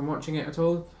sense from watching it at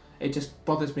all. It just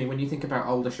bothers me when you think about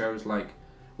older shows like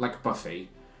Buffy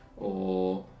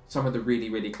or some of the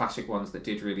really, really classic ones that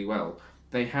did really well.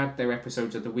 They had their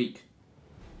episodes of the week,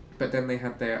 but then they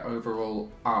had their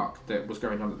overall arc that was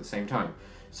going on at the same time.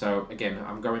 So again,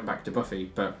 I'm going back to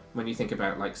Buffy, but when you think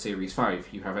about like Series 5,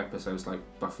 you have episodes like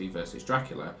Buffy versus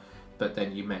Dracula, but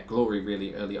then you met Glory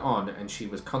really early on and she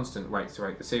was constant right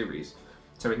throughout the series.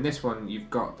 So in this one, you've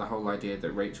got the whole idea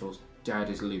that Rachel's dad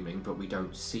is looming, but we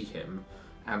don't see him.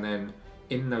 And then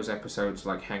in those episodes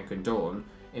like Hank and Dawn,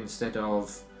 instead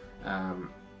of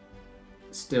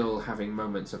still having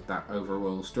moments of that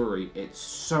overall story, it's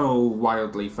so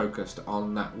wildly focused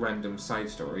on that random side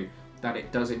story that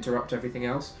it does interrupt everything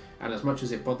else. And as much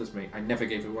as it bothers me, I never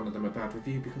gave one of them a bad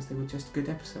review because they were just good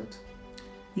episodes.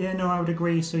 Yeah, no, I would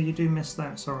agree. So you do miss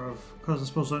that sort of, because I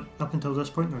suppose up until this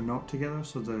point they're not together,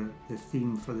 so the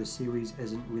theme for the series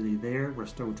isn't really there. We're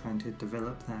still trying to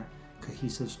develop that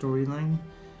cohesive storyline,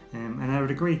 and I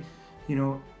would agree. You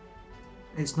know,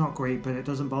 it's not great, but it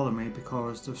doesn't bother me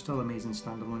because there's still amazing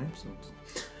standalone episodes.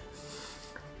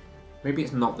 Maybe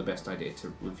it's not the best idea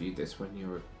to review this when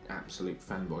you're an absolute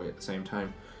fanboy at the same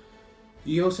time.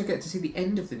 You also get to see the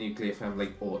end of the nuclear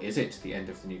family, or is it the end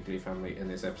of the nuclear family in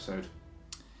this episode?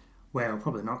 Well,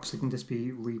 probably not, because they can just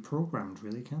be reprogrammed,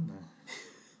 really, can't they?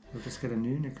 They'll just get a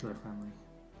new nuclear family.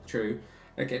 True.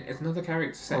 Again, it's another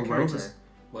set of will characters. they?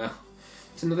 Well,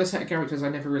 it's another set of characters I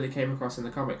never really came across in the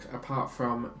comics, apart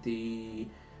from the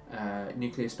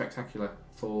Nuclear Spectacular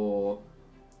for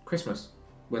Christmas,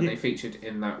 when they featured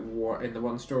in the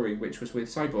one story, which was with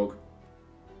Cyborg.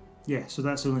 Yeah, so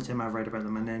that's the only time I've read about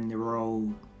them, and then they were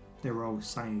all they were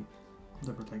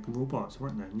like robots,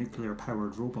 weren't they?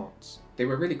 Nuclear-powered robots. They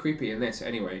were really creepy in this,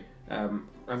 anyway.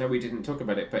 I know we didn't talk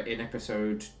about it, but in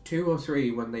episode 2 or 3,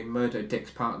 when they murder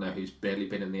Dick's partner, who's barely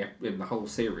been in the whole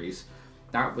series,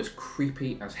 that was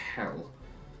creepy as hell.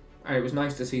 And it was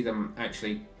nice to see them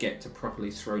actually get to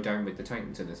properly throw down with the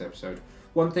Titans in this episode.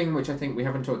 One thing which I think we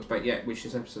haven't talked about yet, which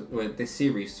this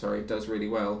series does really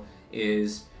well,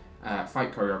 is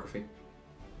fight choreography.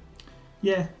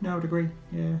 Yeah, no, I would agree.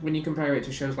 Yeah. When you compare it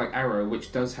to shows like Arrow,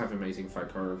 which does have amazing fight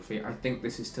choreography, I think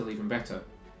this is still even better.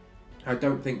 I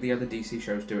don't think the other DC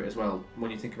shows do it as well.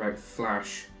 When you think about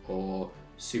Flash or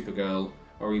Supergirl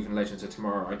or even Legends of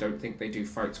Tomorrow, I don't think they do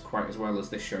fights quite as well as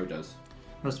this show does.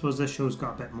 I suppose this show's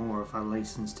got a bit more of a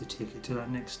license to take it to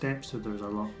that next step, so there's a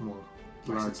lot more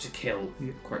blood. License to kill,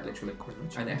 Yeah, quite literally.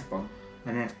 An F-bomb.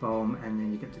 An F-bomb, and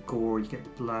then you get the gore, you get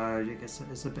the blood.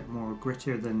 It's a bit more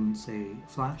grittier than, say,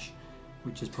 Flash,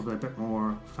 which is probably a bit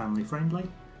more family friendly.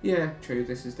 Yeah, true.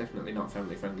 This is definitely not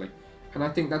family friendly. And I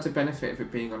think that's a benefit of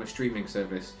it being on a streaming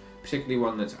service, particularly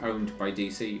one that's owned by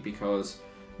DC, because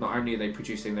not only are they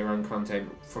producing their own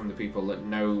content from the people that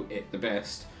know it the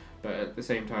best, but at the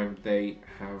same time they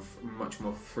have much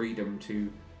more freedom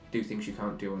to do things you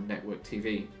can't do on network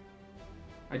TV.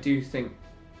 I do think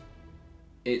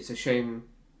it's a shame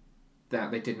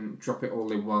that they didn't drop it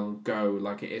all in one go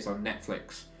like it is on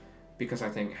Netflix, because I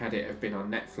think had it have been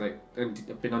on Netflix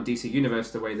and been on DC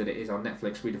Universe the way that it is on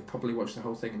Netflix, we'd have probably watched the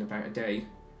whole thing in about a day.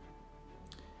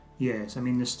 Yes, I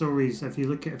mean the stories. If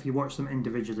you watch them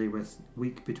individually with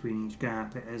week between each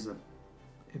gap,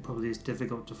 it probably is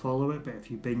difficult to follow it. But if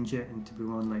you binge it and to be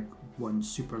on like one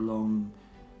super long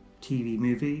TV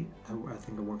movie, I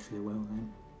think it works really well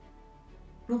then.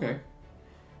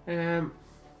 Okay.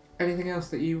 Anything else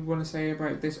that you want to say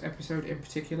about this episode in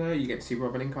particular? You get to see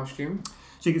Robin in costume.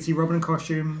 So you can see Robin in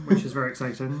costume, which is very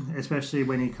exciting, especially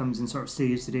when he comes and sort of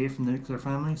saves the day from the nuclear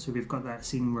family. So we've got that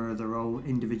scene where they're all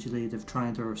individually, they've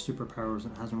tried their superpowers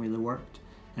and it hasn't really worked.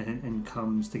 And in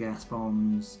comes the gas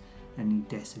bombs and he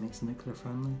decimates the nuclear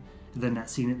family. And then that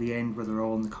scene at the end where they're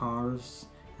all in the cars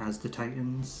as the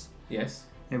Titans. Yes.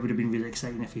 It would have been really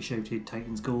exciting if he shouted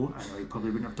Titans go. I know he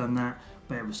probably wouldn't have done that,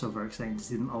 but it was still very exciting to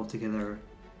see them all together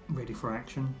ready for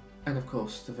action. And of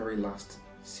course, the very last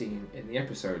scene in the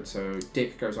episode. So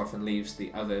Dick goes off and leaves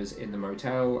the others in the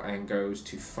motel and goes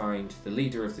to find the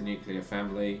leader of the nuclear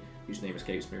family, whose name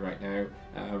escapes me right now,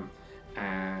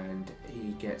 and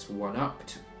he gets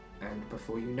one-upped, and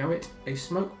before you know it, a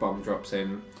smoke bomb drops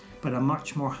in. But a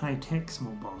much more high-tech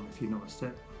smoke bomb, if you noticed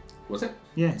it. Was it?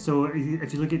 Yeah, so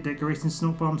if you look at Dick Grayson's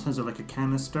smoke bombs, has like a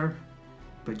canister,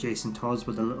 but Jason Todd's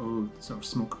with a little sort of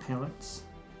smoke pellets.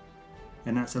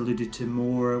 And that's alluded to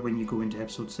more when you go into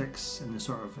episode 6, and it's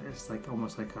like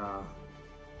almost like I'm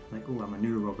a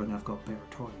new Robin, I've got better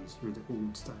toys, or the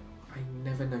old style. I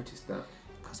never noticed that.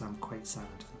 Because I'm quite sad,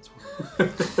 that's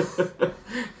why.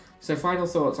 So final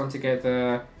thoughts on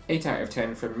Together, 8 out of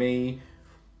 10 from me.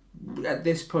 At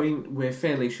this point, we're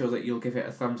fairly sure that you'll give it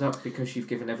a thumbs up because you've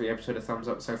given every episode a thumbs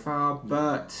up so far,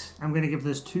 but... I'm going to give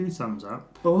this 2 thumbs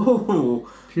up. Oh!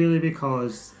 Purely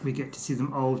because we get to see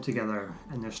them all together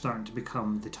and they're starting to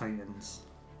become the Titans.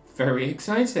 Very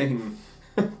exciting.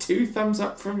 2 thumbs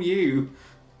up from you.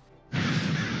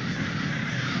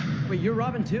 Wait, you're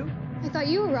Robin too? I thought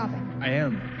you were Robin. I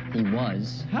am. He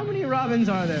was. How many Robins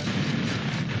are there?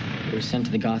 They were sent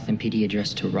to the Gotham PD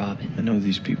addressed to Robin. I know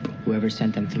these people. Whoever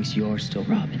sent them thinks you're still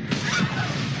Robin.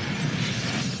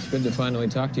 It's good to finally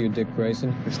talk to you, Dick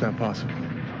Grayson. It's not possible.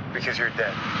 Because you're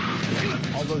dead.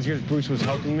 All those years Bruce was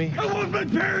helping me. I want my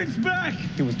parents back!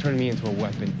 He was turning me into a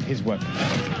weapon, his weapon.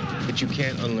 But you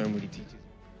can't unlearn what he teaches.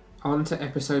 On to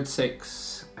episode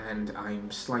 6, and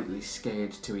I'm slightly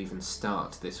scared to even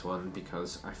start this one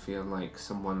because I feel like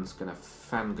someone's going to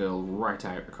fangirl right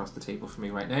out across the table for me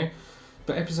right now.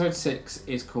 But episode 6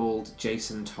 is called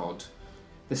Jason Todd.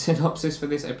 The synopsis for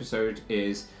this episode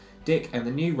is Dick and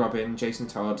the new Robin, Jason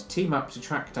Todd, team up to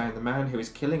track down the man who is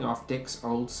killing off Dick's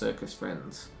old circus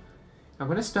friends. I'm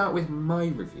going to start with my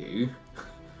review.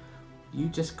 You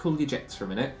just cool your jets for a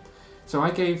minute. So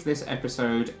I gave this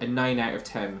episode a 9 out of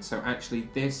 10, so actually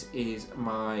this is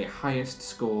my highest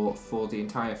score for the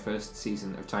entire first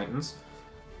season of Titans.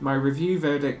 My review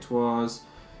verdict was,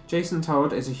 Jason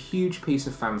Todd is a huge piece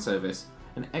of fan service.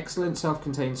 An excellent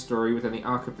self-contained story within the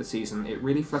arc of the season. It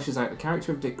really fleshes out the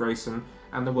character of Dick Grayson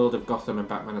and the world of Gotham and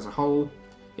Batman as a whole.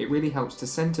 It really helps to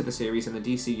centre the series in the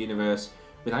DC universe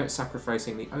without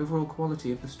sacrificing the overall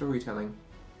quality of the storytelling.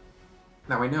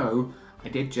 Now I know I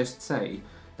did just say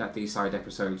that these side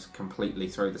episodes completely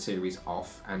throw the series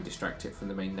off and distract it from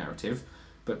the main narrative,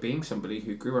 but being somebody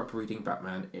who grew up reading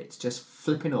Batman, it's just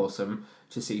flipping awesome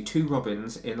to see 2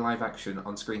 Robins in live action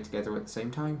on screen together at the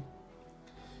same time.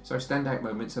 So standout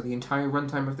moments are the entire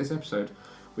runtime of this episode.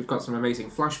 We've got some amazing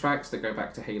flashbacks that go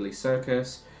back to Haley's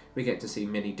circus. We get to see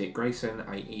mini Dick Grayson,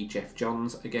 i.e. Jeff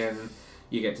Johns again.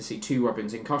 You get to see 2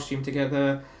 Robins in costume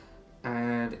together.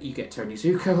 And you get Tony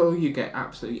Zuko. You get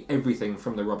absolutely everything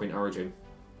from the Robin origin.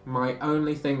 My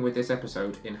only thing with this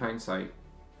episode, in hindsight,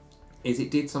 is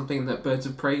it did something that Birds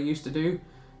of Prey used to do.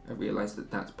 I realise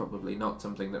that that's probably not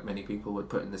something that many people would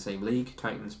put in the same league,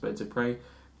 Titans, Birds of Prey,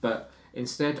 but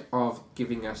instead of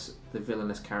giving us the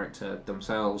villainous character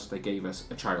themselves, they gave us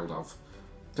a child of.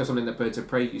 So something that Birds of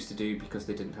Prey used to do, because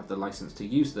they didn't have the licence to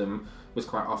use them, was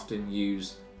quite often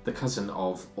use the cousin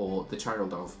of or the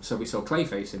child of. So we saw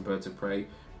Clayface in Birds of Prey,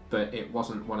 but it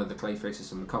wasn't one of the Clayfaces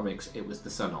from the comics, it was the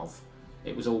son of.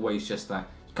 It was always just that,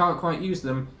 you can't quite use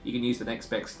them, you can use the next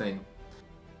best thing.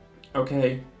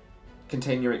 Okay,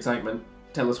 contain your excitement.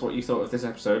 Tell us what you thought of this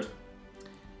episode.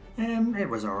 It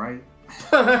was alright.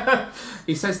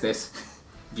 He says this,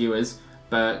 viewers,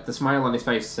 but the smile on his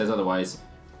face says otherwise.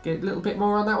 Get a little bit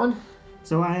more on that one?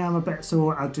 So I am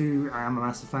a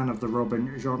massive fan of the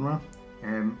Robin genre.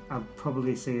 I'd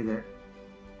probably say that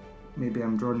maybe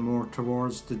I'm drawn more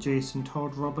towards the Jason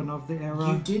Todd Robin of the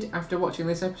era. You did, after watching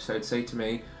this episode, say to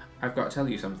me, I've got to tell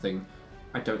you something.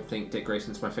 I don't think Dick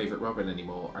Grayson's my favourite Robin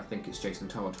anymore. I think it's Jason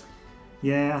Todd.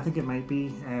 Yeah, I think it might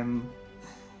be.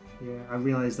 I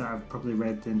realise that I've probably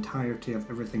read the entirety of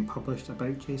everything published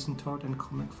about Jason Todd in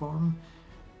comic form.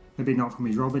 Maybe not from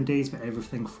his Robin days, but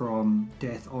everything from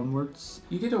Death onwards.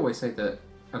 You did always say that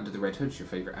Under the Red Hood's your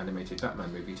favourite animated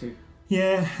Batman movie too.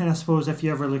 Yeah, and I suppose if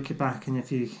you ever look it back and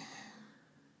if you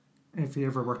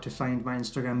ever were to find my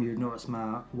Instagram, you'd notice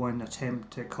my one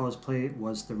attempt at cosplay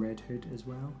was the Red Hood as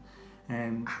well.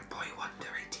 And Boy Wonder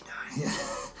 89. Yeah.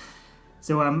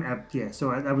 So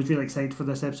I was really excited for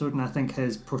this episode, and I think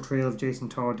his portrayal of Jason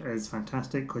Todd is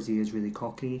fantastic because he is really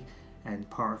cocky, and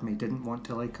part of me didn't want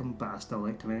to like him, but I still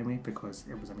liked him anyway because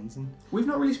it was amazing. We've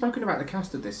not really spoken about the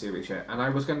cast of this series yet, and I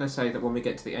was going to say that when we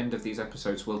get to the end of these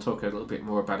episodes we'll talk a little bit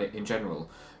more about it in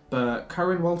general, but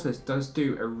Curran Walters does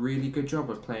do a really good job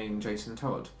of playing Jason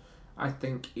Todd. I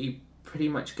think he pretty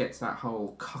much gets that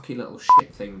whole cocky little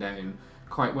shit thing down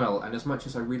quite well, and as much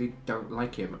as I really don't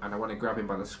like him and I want to grab him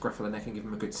by the scruff of the neck and give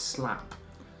him a good slap,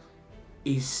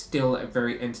 he's still a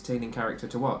very entertaining character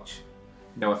to watch.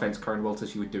 No offence, Curran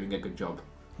Walters, you were doing a good job.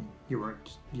 You were,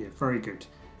 yeah, very good.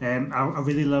 I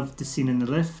really loved the scene in the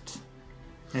lift.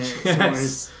 Yes. So it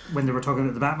was when they were talking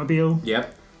about the Batmobile.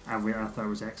 Yep. I thought it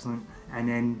was excellent. And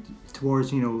then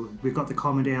towards, we've got the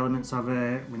comedy elements of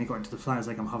it. When he got into the flat, it's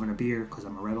like I'm having a beer because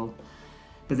I'm a rebel.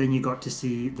 But then you got to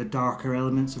see the darker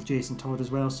elements of Jason Todd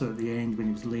as well. So at the end, when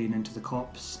he was laying into the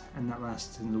cops and that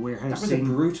last in the warehouse scene. That was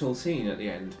a brutal scene at the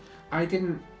end.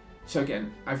 So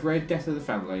again, I've read Death of the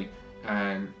Family,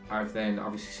 and I've then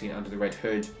obviously seen Under the Red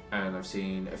Hood, and I've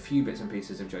seen a few bits and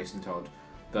pieces of Jason Todd,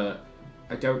 but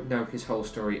I don't know his whole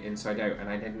story inside out, and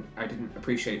I didn't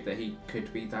appreciate that he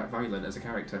could be that violent as a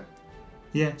character.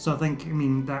 Yeah, so I think,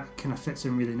 that kind of fits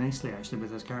in really nicely actually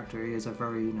with his character. He is a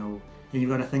very, and you've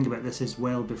got to think about this is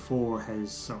well before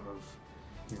his sort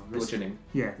of, bludgeoning.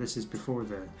 Yeah, this is before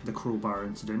the crowbar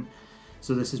incident.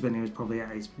 So this is when he was probably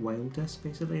at his wildest,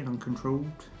 basically, and uncontrolled.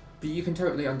 But you can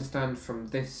totally understand from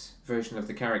this version of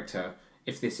the character,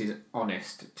 if this is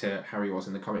honest to how he was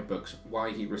in the comic books,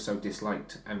 why he was so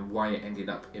disliked and why it ended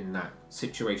up in that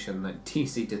situation that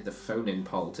DC did the phone-in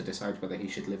poll to decide whether he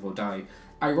should live or die.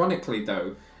 Ironically,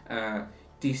 though,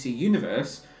 DC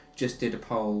Universe just did a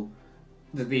poll,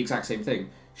 the exact same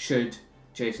thing. Should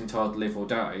Jason Todd live or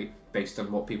die, based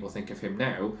on what people think of him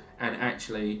now, and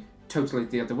actually, totally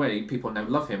the other way, people now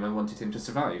love him and wanted him to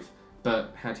survive.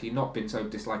 But had he not been so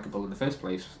dislikable in the first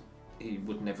place, he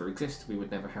would never exist. We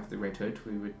would never have the Red Hood.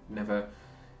 We would never,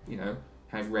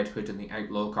 have Red Hood in the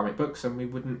Outlaw comic books, and we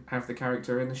wouldn't have the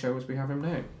character in the show as we have him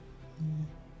now.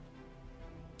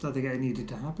 Yeah. I think it needed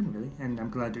to happen, really, and I'm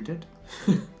glad it did.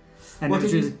 And what it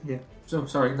was did really, yeah. So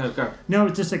sorry, no, go. No,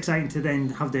 it's just exciting to then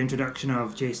have the introduction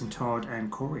of Jason Todd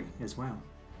and Corey as well.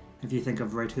 If you think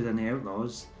of Red Hood and the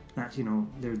Outlaws, that's,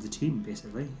 they're the team,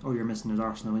 basically. All you're missing is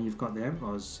Arsenal, and you've got the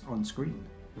Outlaws on screen.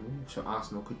 So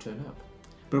Arsenal could turn up.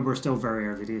 But we're still very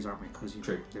early days, aren't we? Because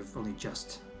True. They've only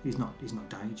just... He's not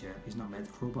died yet. He's not met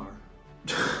the crowbar.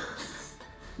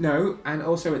 No, and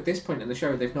also at this point in the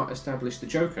show, they've not established the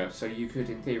Joker, so you could,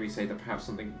 in theory, say that perhaps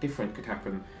something different could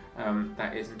happen.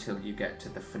 That is until you get to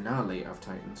the finale of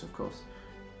Titans, of course.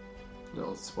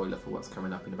 Little spoiler for what's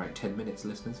coming up in about 10 minutes,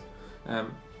 listeners.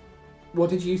 What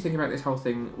did you think about this whole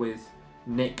thing with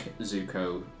Nick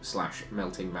Zuko /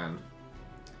 Melting Man?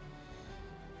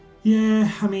 Yeah,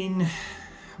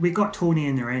 we got Tony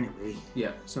in there anyway.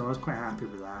 Yeah. So I was quite happy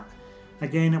with that.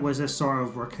 Again, it was a sort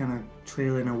of, we're kind of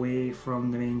trailing away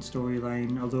from the main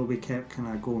storyline, although we kept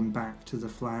kind of going back to the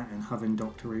flat and having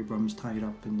Dr. Abrams tied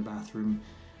up in the bathroom.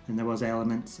 And there was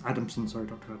elements, Dr.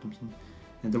 Adamson.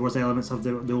 And there was elements of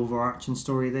the overarching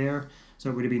story there.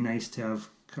 So it would have been nice to have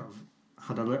kind of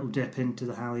had a little dip into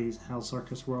the Hal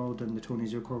Circus world and the Tony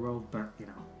Zuko world, but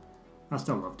I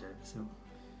still loved it. So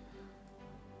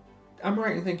I'm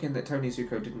right in thinking that Tony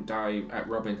Zuko didn't die at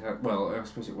Robin. Well, I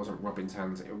suppose it wasn't Robin's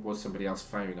hands; it was somebody else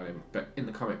firing on him. But in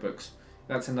the comic books,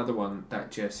 that's another one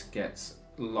that just gets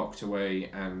locked away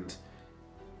and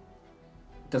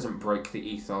doesn't break the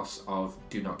ethos of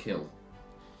do not kill.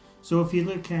 So if you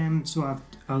look, I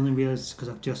only realised because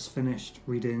I've just finished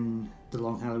reading The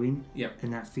Long Halloween,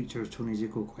 and that features Tony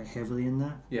Zuko quite heavily in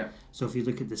that. Yeah. So if you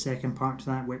look at the second part to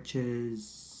that, which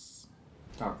is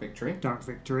Dark Victory,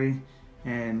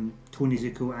 Tony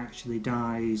Zuko actually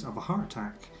dies of a heart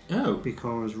attack. Oh.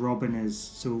 Because Robin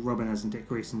as in Dick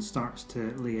Grayson starts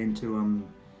to lay into him,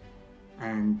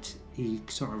 and he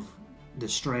sort of, the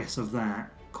stress of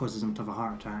that causes him to have a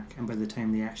heart attack, and by the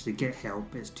time they actually get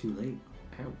help, it's too late.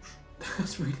 Ouch.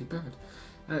 That's really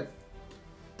bad.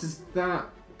 Does that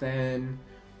then...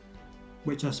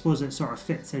 Which I suppose it sort of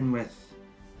fits in with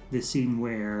the scene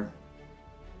where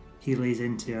he lays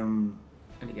into him...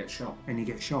 And he gets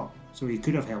shot. So he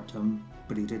could have helped him,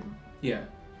 but he didn't. Yeah.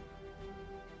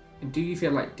 And do you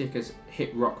feel like Dick has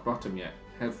hit rock bottom yet?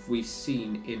 Have we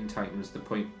seen in Titans the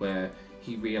point where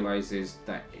he realises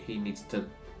that he needs to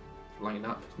line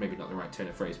up? Maybe not the right turn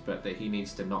of phrase, but that he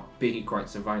needs to not be quite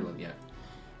so violent yet.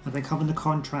 I think having the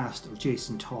contrast of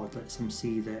Jason Todd lets him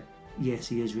see that, yes,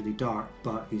 he is really dark,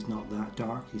 but he's not that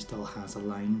dark. He still has a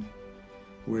line.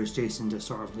 Whereas Jason just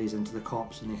sort of lays into the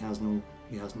cops and he has no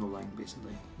line,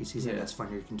 basically. He sees that that's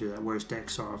funny, he can do that. Whereas Dick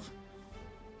sort of,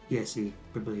 yes, he's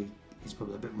probably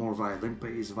a bit more violent, but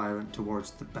he's violent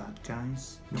towards the bad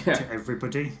guys, not to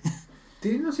everybody.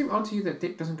 Did it not seem odd to you that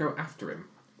Dick doesn't go after him?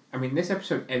 I mean, this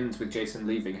episode ends with Jason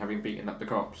leaving, having beaten up the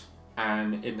cops,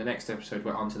 and in the next episode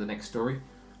we're on to the next story.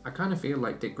 I kind of feel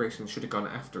like Dick Grayson should have gone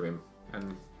after him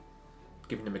and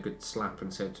given him a good slap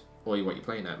and said, "Oi, what you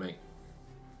playing at, mate?"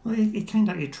 Well, he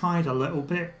tried a little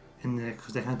bit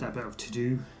because they had that bit of to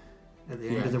do at the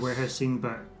end of the warehouse scene,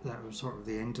 but that was sort of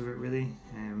the end of it, really.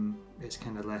 It's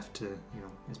kind of left to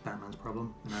it's Batman's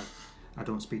problem, and I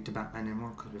don't speak to Batman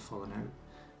anymore because we've fallen out.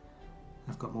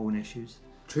 I've got my own issues.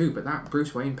 True, but that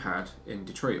Bruce Wayne pad in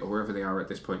Detroit or wherever they are at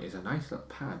this point is a nice little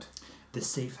pad. The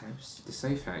safe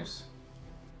house.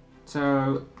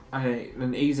 So,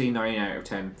 an easy 9 out of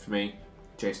 10 for me.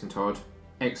 Jason Todd,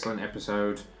 excellent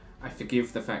episode. I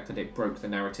forgive the fact that it broke the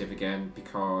narrative again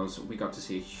because we got to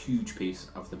see a huge piece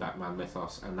of the Batman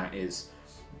mythos, and that is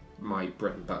my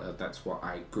bread and butter. That's what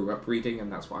I grew up reading, and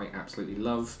that's what I absolutely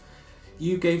love.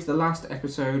 You gave the last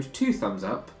episode 2 thumbs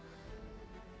up.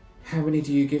 How many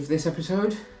do you give this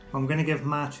episode? I'm going to give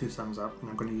my 2 thumbs up, and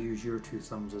I'm going to use your 2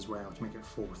 thumbs as well to make it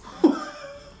 4 thumbs.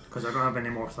 Because I don't have any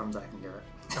more thumbs I can give it.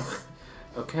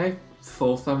 Okay,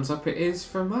 4 thumbs up it is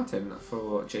from Martin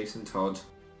for Jason Todd.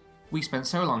 We spent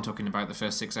so long talking about the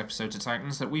first 6 episodes of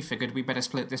Titans that we figured we better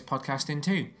split this podcast in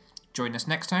 2. Join us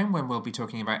next time when we'll be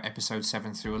talking about episodes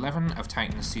 7 through 11 of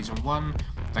Titans Season 1.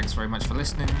 Thanks very much for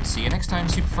listening. See you next time,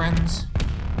 Super Friends.